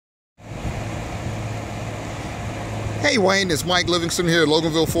Hey Wayne, it's Mike Livingston here at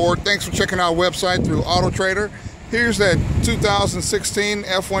Loganville Ford. Thanks for checking our website through Auto Trader. Here's that 2016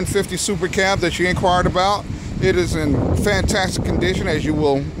 F-150 Super Cab that you inquired about. It is in fantastic condition, as you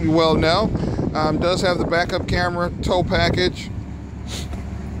well know. Does have the backup camera, tow package.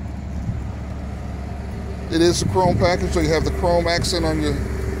 It is a chrome package, so you have the chrome accent on your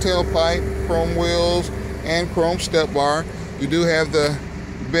tailpipe, chrome wheels, and chrome step bar. You do have the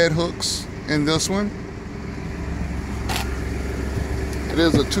bed hooks in this one. It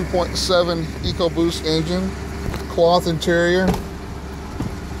is a 2.7 EcoBoost engine, cloth interior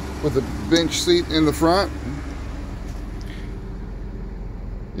with a bench seat in the front.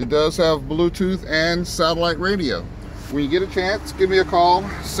 It does have Bluetooth and satellite radio. When you get a chance, give me a call,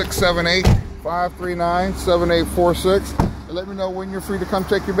 678-539-7846, and let me know when you're free to come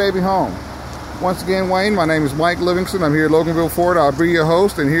take your baby home. Once again, Wayne, my name is Mike Livingston. I'm here at Loganville Ford. I'll be your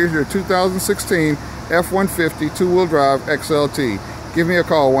host, and here's your 2016 F-150 two-wheel drive XLT. Give me a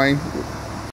call, Wayne.